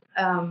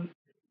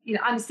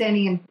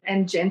 understanding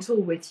and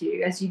gentle with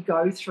you as you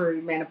go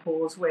through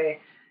menopause, where,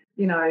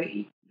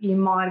 you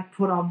might have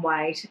put on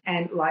weight,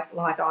 and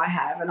like I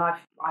have, and I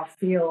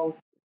feel,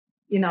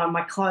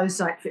 my clothes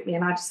don't fit me,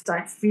 and I just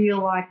don't feel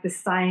like the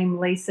same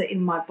Lisa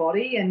in my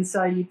body. And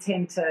so you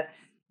tend to,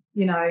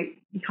 you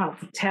kind of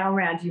put towel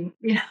around you,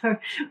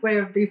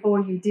 where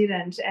before you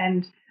didn't.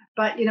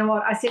 But you know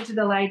what? I said to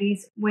the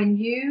ladies, when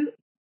you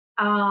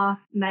are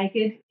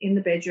naked in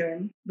the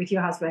bedroom with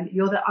your husband,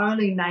 you're the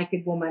only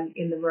naked woman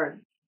in the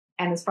room.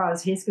 And as far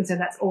as he's concerned,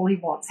 that's all he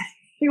wants.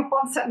 He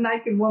wants a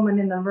naked woman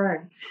in the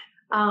room.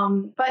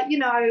 But,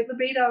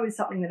 libido is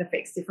something that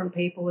affects different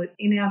people.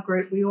 In our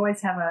group, we always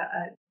have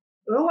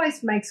it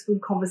always makes good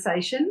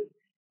conversation.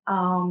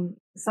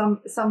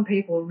 some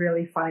people are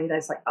really funny.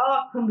 They're like,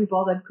 oh, couldn't be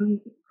bothered,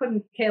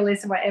 couldn't care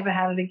less if I ever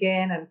had it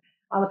again. And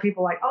other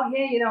people are like, oh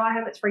yeah, I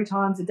have it 3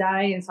 times a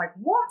day. And it's like,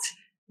 what?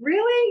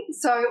 Really?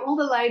 So all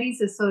the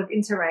ladies are sort of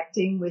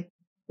interacting with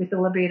the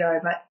libido.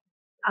 But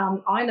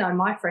I know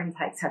my friend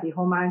takes happy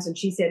hormones, and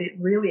she said it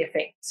really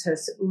affects her.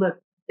 Look,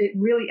 it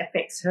really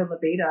affects her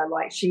libido.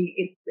 Like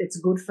it's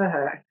good for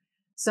her.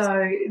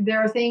 So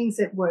there are things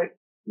that work,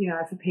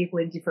 for people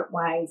in different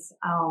ways.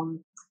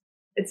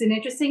 It's an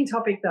interesting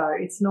topic, though.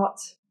 It's not,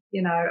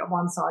 a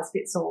one size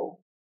fits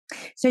all.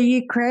 So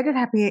you created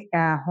happy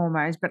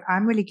hormones, but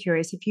I'm really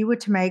curious, if you were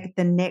to make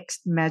the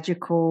next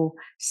magical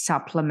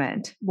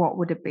supplement, what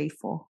would it be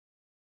for?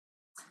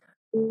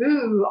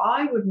 Ooh,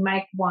 I would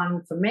make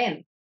one for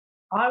men.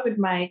 I would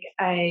make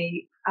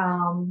a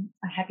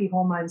happy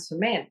hormones for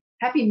men.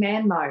 Happy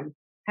man mode.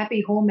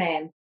 Happy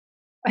hormone.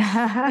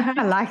 I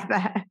like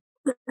that.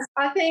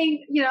 I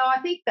think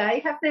they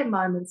have their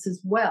moments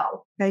as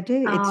well. They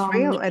do. It's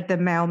real. The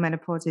male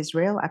menopause is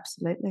real.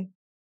 Absolutely.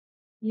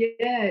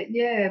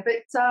 Yeah.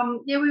 But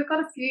we've got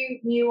a few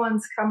new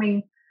ones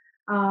coming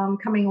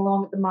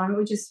along at the moment.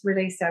 We just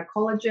released our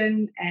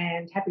collagen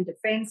and Happy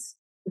Defense,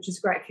 which is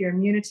great for your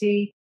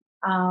immunity.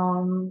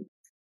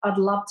 I'd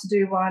love to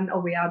do one,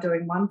 or we are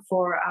doing one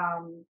for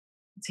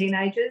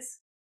teenagers.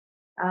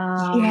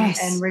 Yes.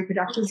 And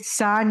reproductive.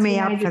 Sign me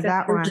up for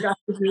that one.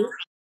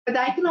 But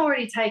they can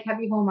already take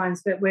happy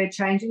hormones, but we're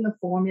changing the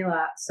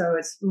formula so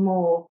it's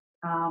more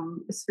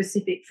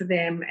specific for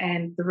them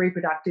and the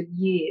reproductive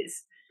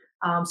years.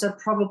 So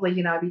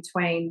probably,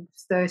 between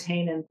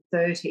 13 and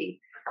 30.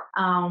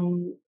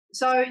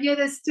 So yeah,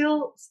 there's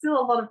still a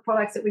lot of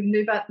products that we can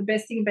do, but the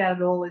best thing about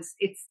it all is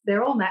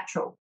they're all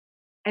natural.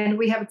 And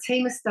we have a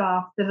team of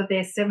staff that are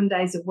there 7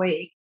 days a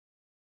week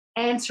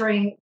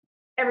answering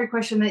every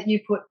question that you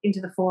put into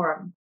the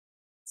forum.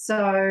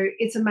 So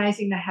it's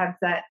amazing to have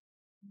that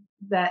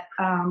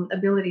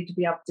ability to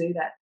be able to do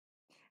that.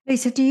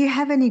 Lisa, do you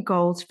have any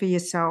goals for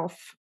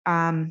yourself?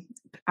 I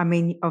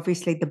mean,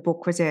 obviously the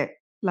book was a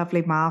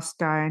lovely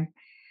milestone,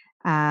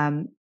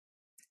 and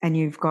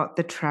you've got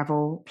the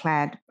travel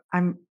planned.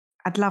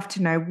 I'd love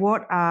to know,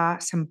 what are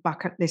some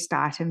bucket list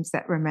items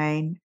that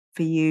remain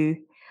for you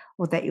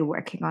or that you're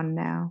working on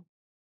now?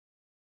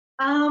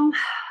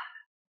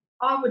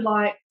 I would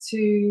like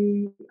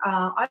to,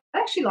 I'd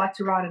actually like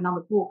to write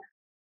another book,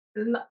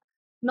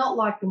 not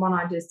like the one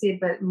I just did,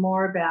 but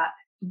more about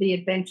the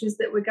adventures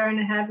that we're going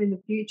to have in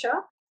the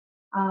future.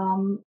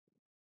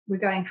 We're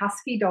going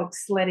husky dog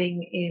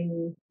sledding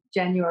in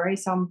January,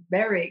 so I'm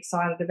very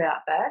excited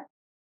about that.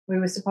 We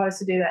were supposed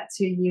to do that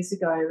 2 years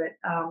ago, but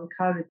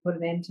COVID put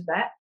an end to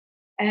that.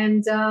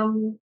 And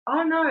I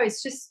don't know,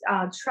 it's just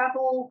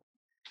travel,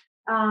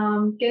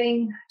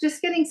 getting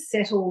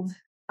settled.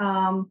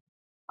 I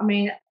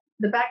mean,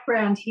 the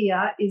background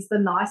here is the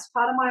nice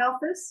part of my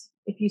office.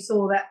 If you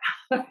saw that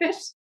part of it,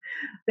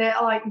 they're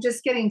like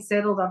just getting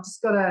settled.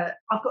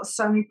 I've got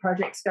so many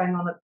projects going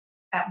on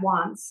at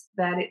once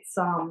that it's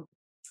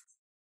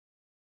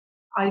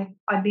I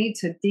need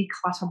to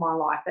declutter my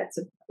life.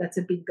 That's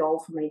a big goal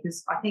for me,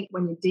 because I think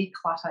when you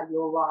declutter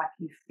your life,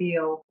 you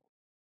feel,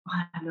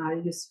 I don't know,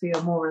 you just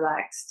feel more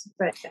relaxed.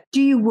 But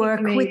do you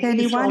work with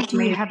anyone?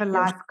 Do you have a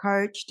life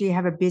coach? Do you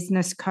have a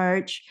business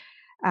coach?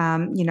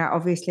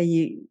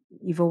 Obviously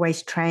you've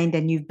always trained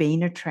and you've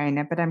been a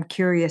trainer, but I'm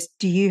curious,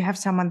 do you have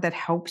someone that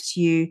helps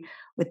you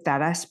with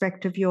that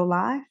aspect of your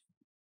life?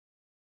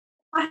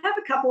 I have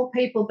a couple of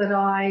people that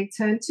I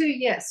turn to,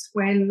 yes,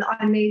 when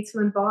I need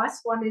some advice.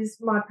 One is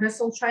my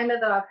personal trainer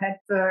that I've had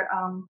for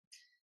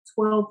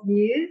 12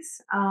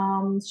 years.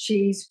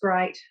 She's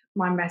great.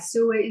 My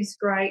masseur is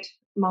great.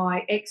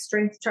 My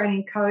ex-strength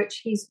training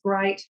coach, he's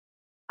great.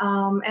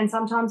 And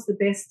sometimes the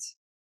best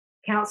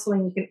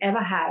counselling you can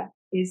ever have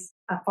is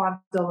a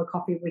 $5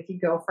 coffee with your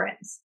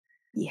girlfriends.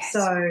 Yes.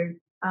 So,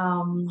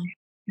 and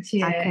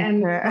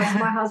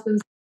my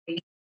husband's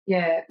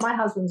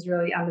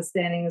really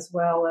understanding as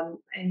well, and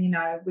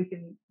we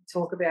can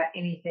talk about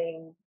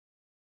anything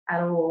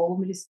at all.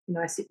 We just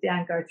sit down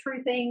and go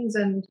through things,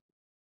 and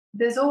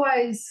there's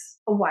always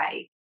a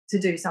way to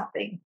do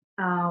something.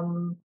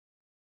 And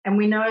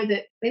we know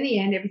that in the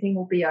end everything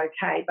will be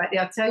okay. But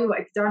I'll tell you what,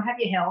 if you don't have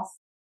your health,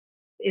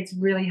 it's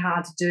really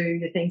hard to do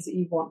the things that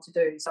you want to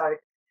do. So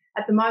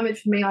at the moment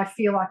for me, I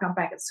feel like I'm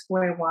back at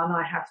square one.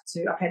 I've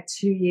had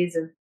 2 years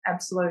of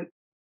absolute,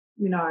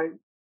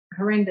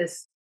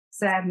 horrendous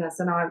sadness,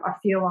 and I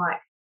feel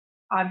like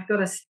I've got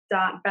to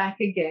start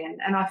back again,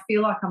 and I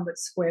feel like I'm at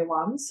square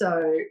one.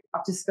 So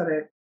I've just got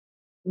to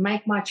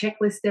make my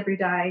checklist every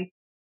day.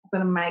 I'm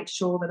going to make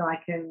sure that I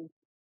can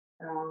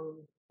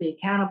be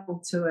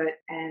accountable to it,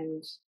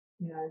 and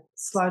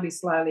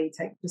slowly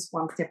take just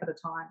one step at a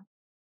time.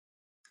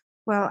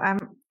 Well,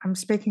 I'm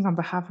speaking on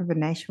behalf of the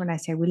nation when I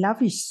say we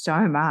love you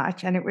so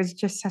much, and it was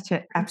just such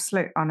an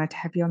absolute honour to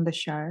have you on the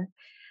show.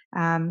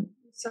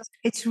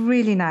 It's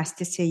really nice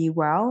to see you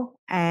well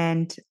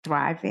and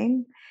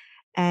thriving,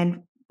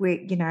 and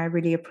I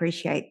really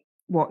appreciate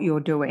what you're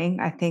doing.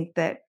 I think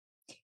that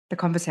the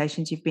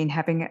conversations you've been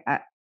having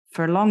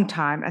for a long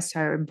time are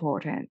so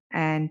important.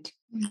 And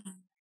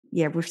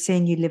yeah, we've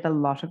seen you live a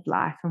lot of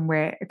life, and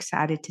we're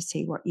excited to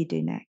see what you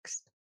do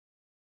next.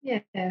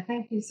 Yeah,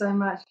 thank you so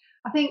much.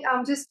 I think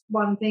just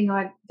one thing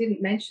I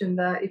didn't mention,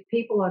 that if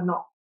people are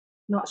not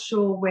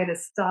sure where to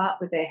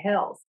start with their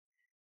health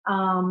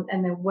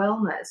and their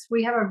wellness,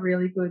 we have a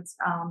really good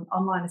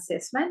online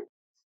assessment.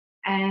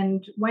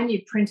 And when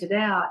you print it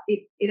out,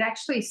 it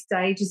actually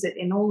stages it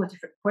in all the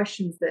different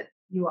questions that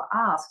you are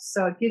asked.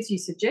 So it gives you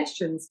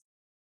suggestions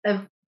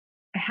of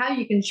how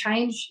you can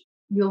change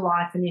your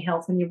life and your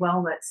health and your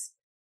wellness.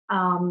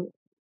 And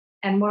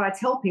what I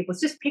tell people is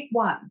just pick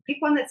one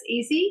that's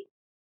easy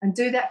and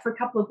do that for a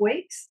couple of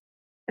weeks,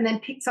 and then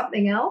pick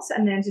something else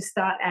and then just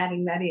start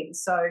adding that in.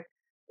 So,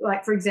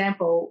 like, for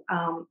example,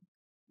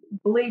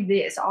 believe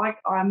this, I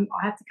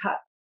have to cut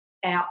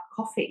out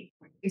coffee.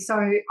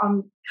 So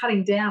I'm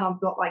cutting down. I've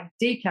got like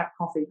decaf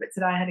coffee, but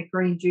today I had a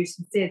green juice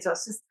instead. So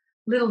it's just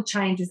little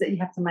changes that you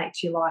have to make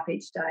to your life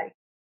each day.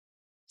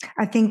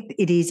 I think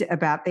it is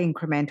about the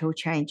incremental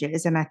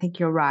changes. And I think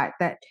you're right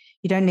that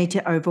you don't need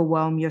to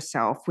overwhelm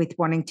yourself with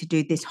wanting to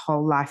do this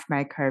whole life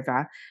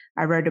makeover.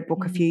 I wrote a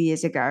book a few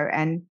years ago,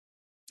 and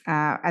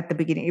at the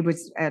beginning, it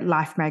was a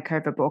life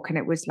makeover book, and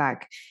it was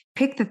like,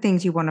 pick the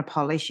things you want to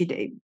polish.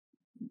 You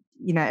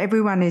know,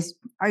 everyone is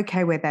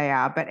okay where they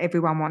are, but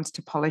everyone wants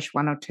to polish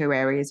one or two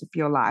areas of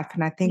your life.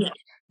 And I think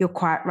you're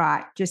quite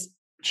right. Just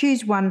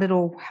choose one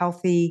little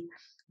healthy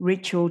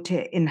ritual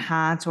to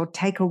enhance or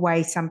take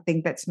away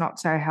something that's not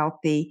so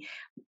healthy.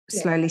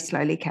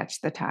 Slowly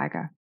catch the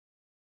tiger.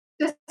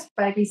 Just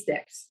baby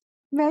steps.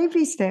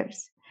 Baby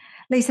steps.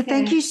 Lisa,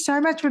 thank you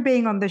so much for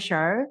being on the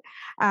show.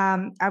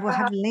 I will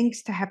have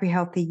links to Happy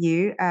Healthy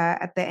You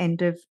at the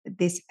end of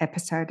this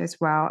episode as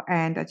well.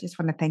 And I just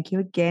want to thank you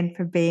again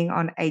for being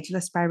on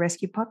Ageless by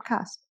Rescue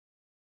podcast.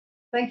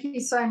 Thank you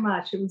so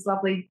much. It was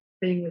lovely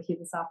being with you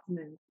this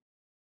afternoon.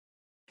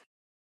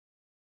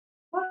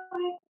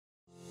 Bye.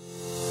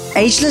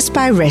 Ageless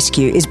by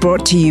Rescue is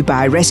brought to you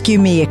by Rescue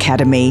Me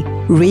Academy,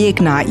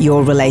 Reignite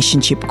Your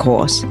Relationship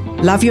course.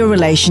 Love your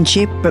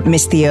relationship but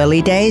miss the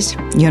early days?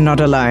 You're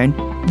not alone.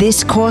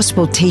 This course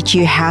will teach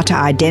you how to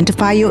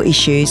identify your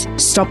issues,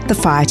 stop the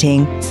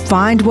fighting,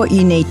 find what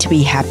you need to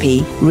be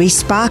happy,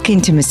 re-spark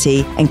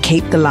intimacy, and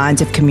keep the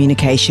lines of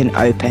communication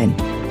open.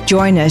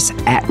 Join us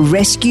at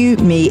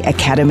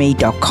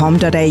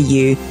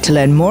rescuemeacademy.com.au to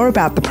learn more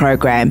about the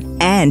program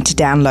and to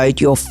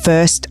download your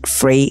first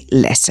free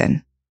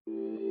lesson.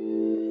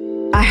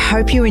 I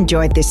hope you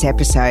enjoyed this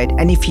episode,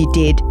 and if you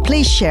did,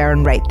 please share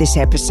and rate this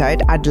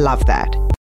episode. I'd love that.